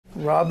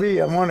Robby,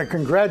 I want to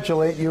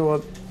congratulate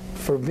you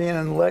for being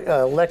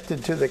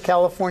elected to the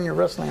California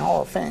Wrestling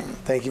Hall of Fame.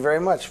 Thank you very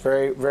much.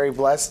 Very, very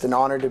blessed and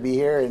honored to be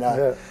here. And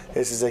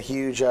this is a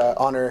huge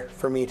honor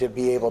for me to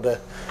be able to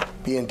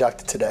be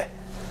inducted today.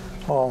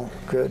 Oh,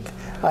 good.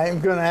 I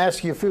am going to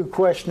ask you a few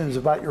questions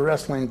about your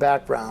wrestling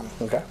background.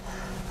 Okay.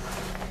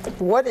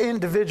 What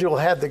individual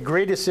had the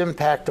greatest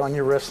impact on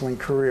your wrestling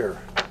career?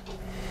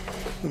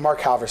 Mark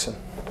Halverson.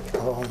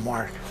 Oh,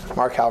 Mark.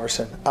 Mark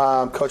Halverson.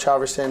 Coach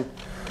Halverson.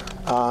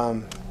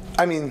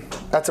 I mean,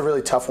 that's a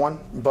really tough one,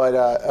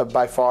 but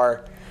by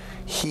far,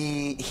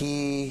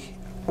 he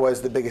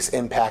was the biggest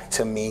impact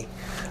to me.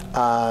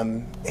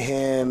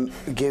 Him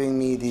giving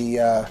me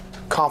the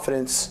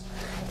confidence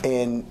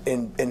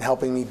in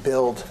helping me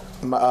build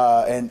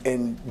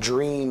and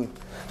dream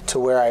to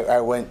where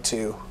I went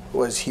to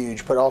was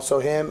huge. But also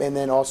him, and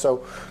then also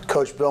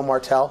Coach Bill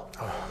Martell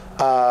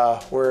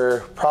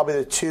were probably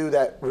the two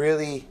that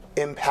really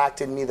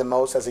impacted me the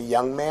most as a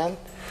young man.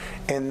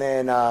 And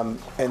then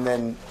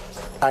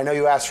I know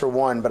you asked for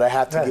one, but I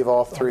have to give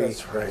all three.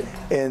 That's right.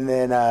 And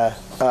then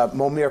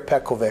Momir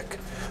Pekovic,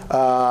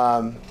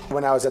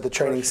 when I was at the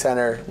training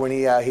center, when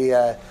he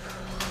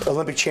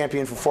Olympic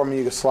champion for former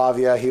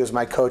Yugoslavia, he was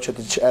my coach at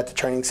the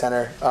training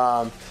center.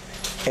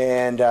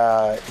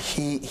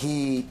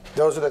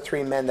 Those are the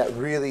three men that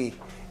really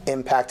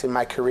impacted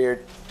my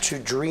career to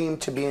dream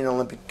to be an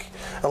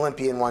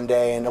Olympian one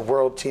day and a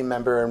world team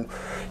member and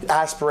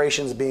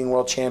aspirations of being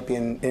world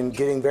champion and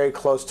getting very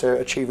close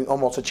to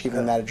almost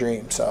achieving that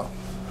dream. So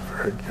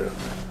very good.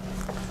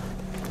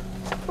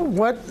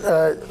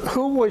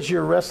 Who was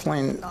your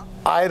wrestling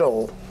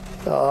idol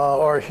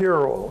or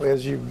hero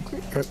as you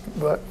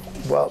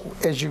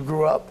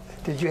grew up?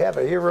 Did you have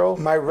a hero?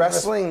 My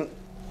wrestling.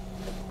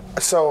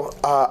 So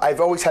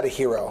I've always had a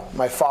hero.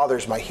 My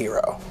father's my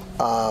hero.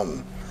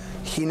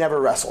 He never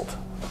wrestled.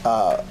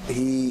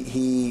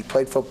 He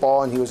played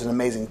football and he was an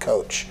amazing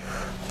coach.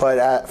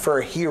 But for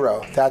a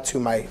hero, that's who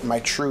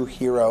my true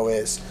hero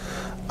is.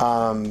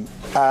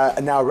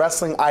 Now,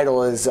 wrestling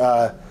idol is,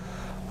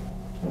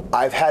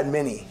 I've had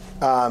many.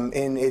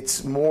 And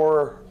it's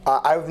more,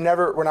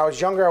 when I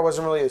was younger, I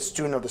wasn't really a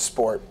student of the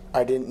sport.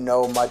 I didn't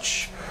know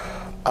much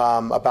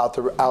about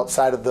the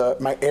outside of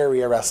my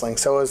area wrestling.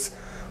 So it was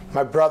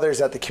my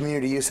brothers at the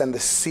Community Youth Center, the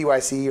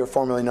CYC, or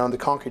formerly known the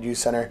Concord Youth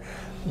Center.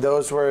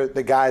 Those were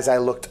the guys I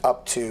looked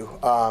up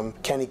to.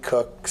 Kenny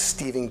Cook,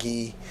 Steve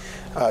Gee,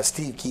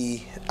 Dustin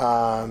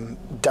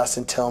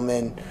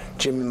Tillman,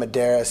 Jimmy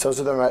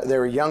Medeiros. They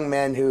were young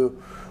men who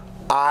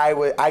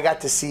I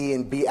got to see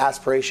and be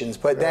aspirations.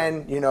 But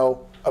then,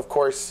 of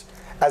course,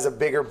 as a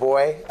bigger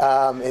boy,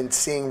 and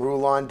seeing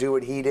Rulon do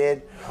what he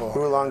did,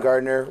 Rulon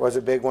Gardner was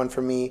a big one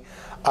for me.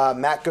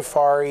 Matt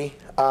Gaffari,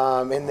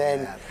 and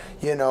then,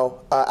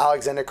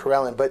 Alexander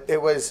Karelin. But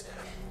it was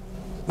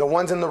the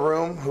ones in the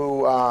room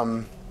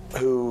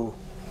who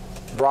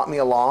brought me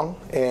along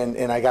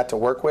and I got to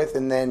work with,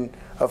 and then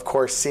of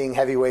course seeing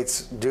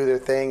heavyweights do their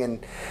thing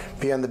and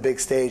be on the big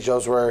stage,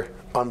 those were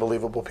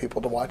unbelievable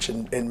people to watch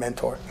and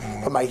mentor.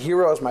 But my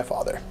hero is my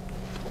father.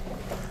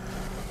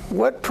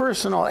 What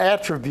personal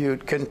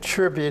attribute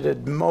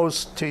contributed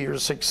most to your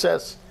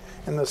success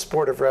in the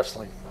sport of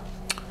wrestling?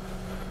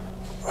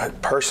 What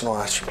personal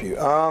attribute?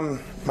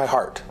 My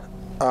heart.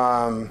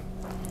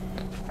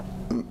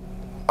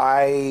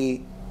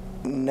 I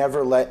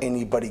never let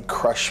anybody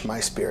crush my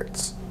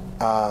spirits.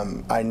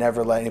 I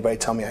never let anybody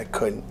tell me I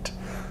couldn't.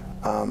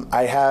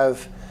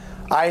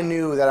 I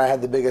knew that I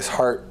had the biggest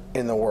heart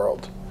in the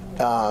world,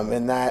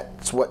 and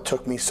that's what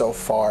took me so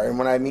far. And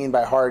what I mean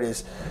by heart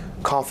is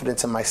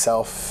confidence in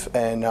myself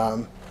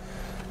and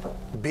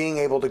being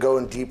able to go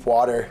in deep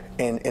water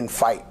and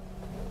fight,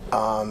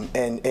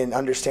 and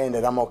understand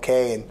that I'm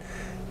okay and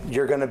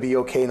you're going to be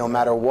okay no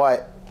matter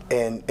what.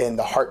 And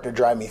the heart to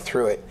drive me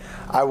through it.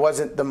 I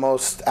wasn't the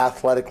most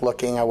athletic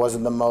looking. I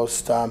wasn't the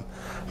most, might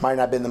not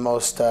have been the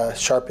most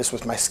sharpest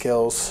with my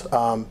skills.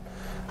 I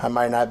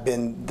might not have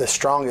been the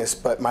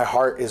strongest, but my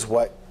heart is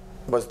what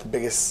was the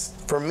biggest,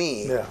 for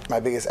me, my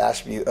biggest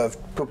attribute of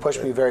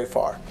pushed me very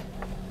far.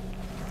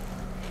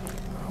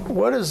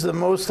 What is the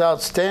most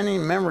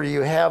outstanding memory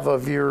you have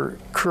of your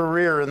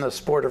career in the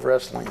sport of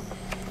wrestling?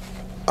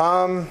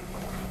 A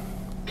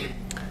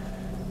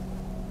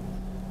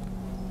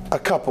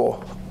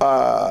couple.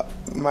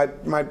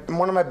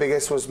 One of my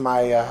biggest was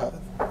my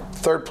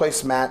third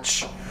place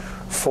match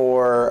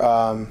for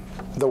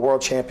the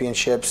World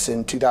Championships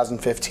in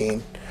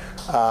 2015. It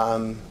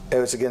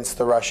was against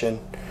the Russian,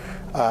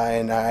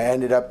 and I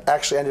ended up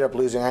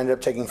losing. I ended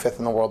up taking 5th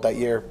in the world that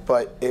year,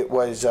 but it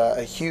was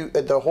a huge.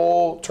 The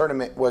whole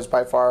tournament was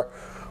by far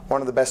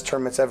one of the best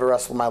tournaments I ever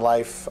wrestled in my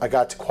life. I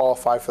got to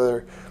qualify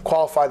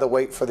the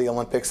weight for the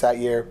Olympics that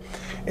year,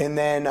 and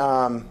then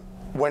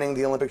winning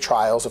the Olympic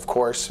trials, of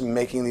course,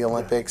 making the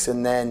Olympics,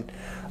 and then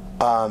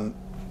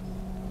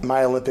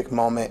my Olympic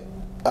moment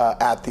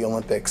at the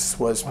Olympics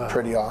was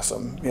pretty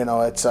awesome.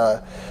 It's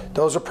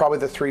those are probably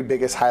the three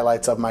biggest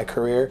highlights of my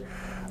career.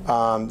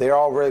 They're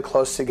all really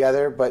close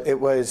together, but it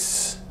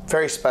was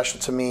very special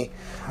to me.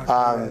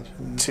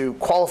 To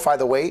qualify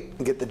the weight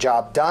and get the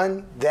job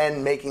done,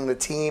 then making the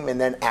team,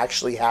 and then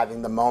actually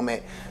having the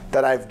moment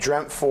that I've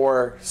dreamt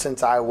for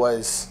since I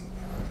was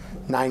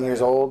 9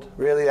 years old.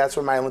 Really, that's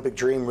when my Olympic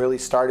dream really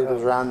started,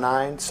 was around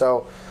 9.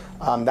 So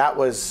that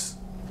was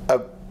a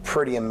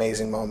pretty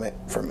amazing moment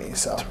for me.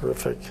 So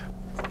terrific.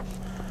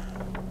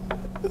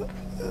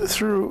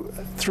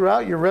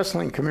 Throughout your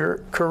wrestling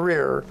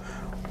career,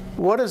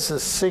 what is the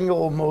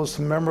single most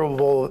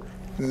memorable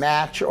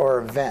match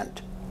or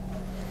event?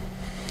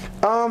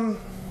 I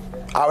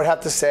would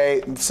have to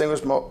say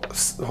there's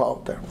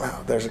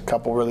a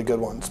couple really good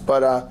ones,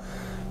 but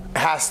it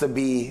has to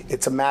be,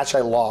 it's a match I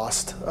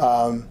lost.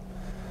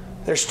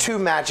 There's 2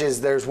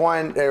 matches. There's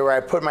one where I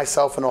put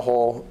myself in a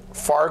hole. The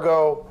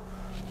Fargo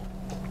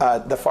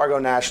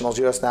Nationals,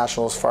 U.S.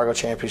 Nationals, Fargo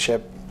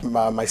Championship,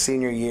 my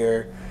senior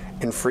year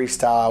in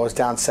freestyle. I was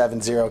down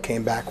 7-0,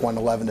 came back, won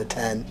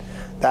 11-10.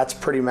 That's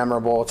pretty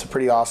memorable. It's a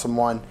pretty awesome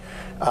one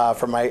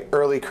for my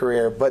early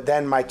career. But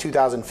then my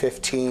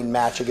 2015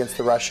 match against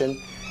the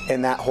Russian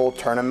in that whole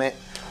tournament,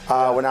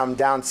 when I'm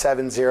down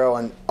 7-0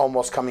 and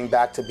almost coming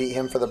back to beat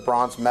him for the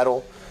bronze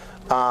medal,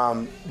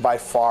 by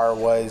far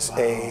was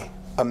a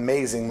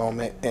amazing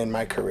moment in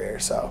my career.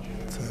 So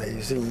it's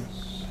amazing.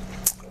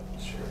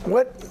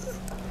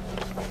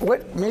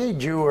 What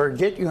made you or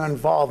get you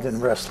involved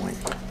in wrestling?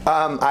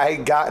 I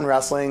got in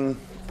wrestling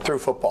through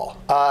football.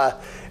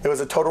 It was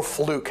a total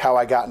fluke how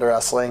I got into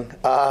wrestling.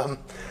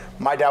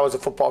 My dad was a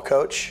football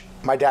coach.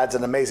 My dad's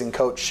an amazing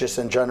coach just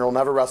in general,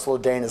 never wrestled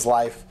a day in his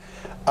life.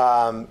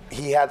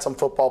 He had some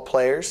football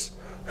players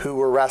who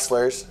were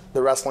wrestlers.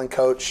 The wrestling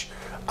coach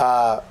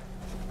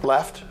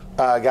left,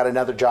 got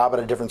another job at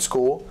a different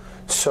school.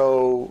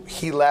 So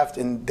he left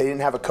and they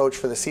didn't have a coach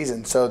for the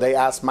season. So they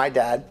asked my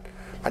dad.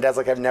 My dad's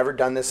like, I've never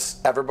done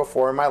this ever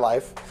before in my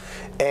life.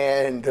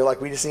 And they're like,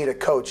 we just need a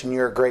coach and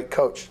you're a great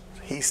coach.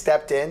 He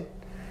stepped in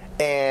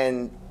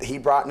and he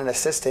brought in an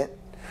assistant.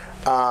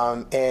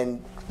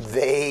 And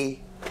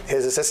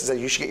his assistant said,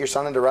 you should get your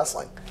son into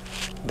wrestling.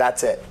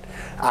 That's it.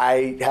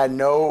 I had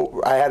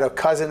a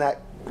cousin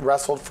that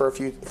wrestled for a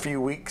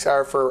few weeks,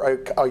 or for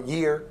a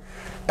year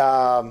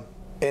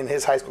in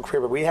his high school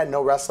career, but we had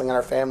no wrestling in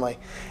our family.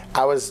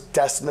 I was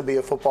destined to be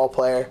a football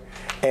player,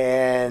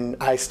 and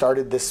I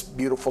started this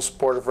beautiful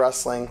sport of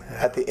wrestling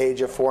at the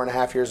age of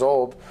 4.5 years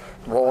old,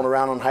 rolling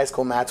around on high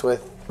school mats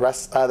with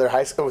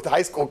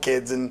high school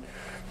kids and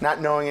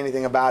not knowing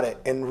anything about it,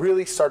 and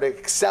really started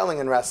excelling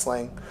in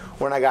wrestling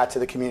when I got to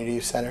the community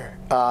youth center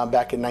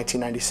back in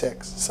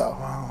 1996. So.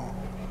 Wow.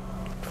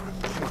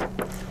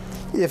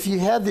 If you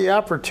had the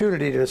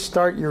opportunity to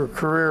start your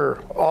career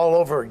all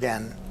over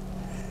again,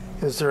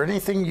 is there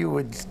anything you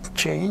would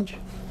change?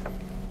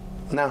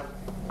 No.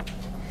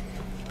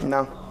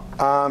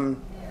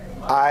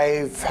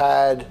 I've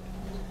had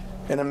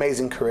an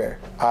amazing career.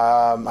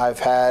 I've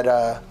had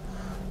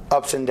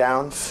ups and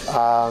downs.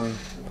 I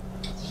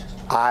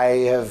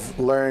have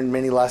learned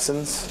many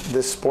lessons.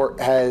 This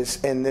sport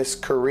has, in this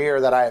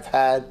career that I have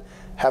had,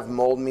 have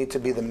molded me to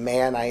be the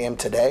man I am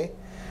today.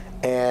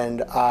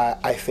 And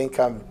I think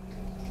I've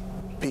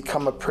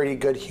become a pretty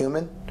good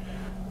human.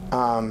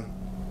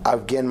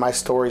 Again, my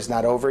story's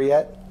not over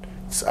yet.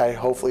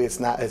 Hopefully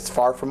it's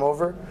far from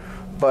over,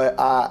 but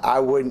I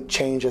wouldn't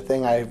change a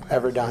thing I've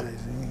ever done.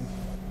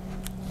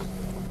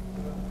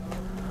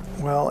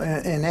 Well,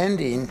 in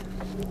ending,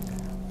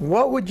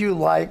 what would you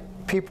like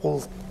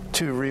people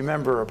to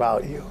remember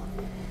about you?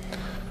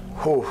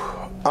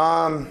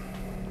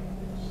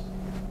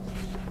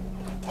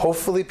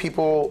 Hopefully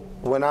people,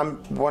 when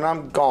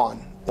I'm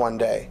gone one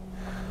day,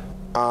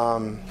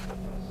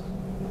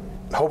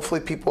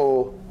 hopefully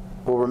people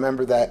will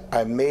remember that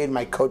I made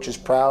my coaches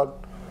proud,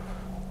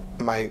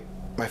 my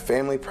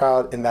family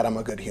proud, and that I'm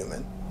a good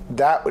human.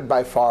 That would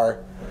by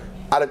far,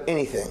 out of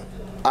anything,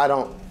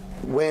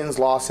 wins,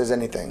 losses,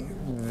 anything,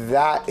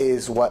 that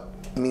is what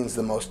means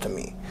the most to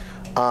me.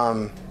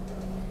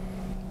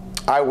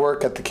 I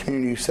work at the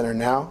community youth center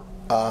now.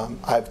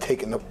 I've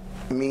taken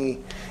me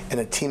and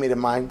a teammate of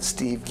mine,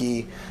 Steve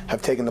Gee,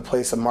 have taken the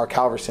place of Mark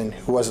Halverson,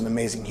 who was an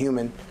amazing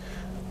human.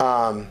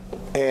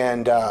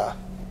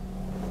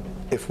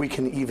 If we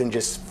can even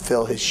just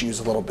fill his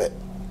shoes a little bit,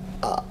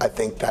 I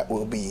think that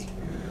will be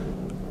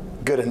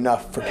good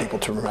enough for people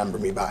to remember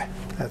me by.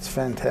 That's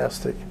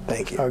fantastic.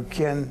 Thank you.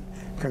 Again,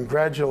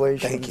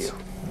 congratulations. Thank you.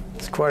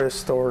 It's quite a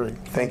story.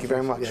 Thank you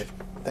very much.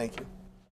 Thank you.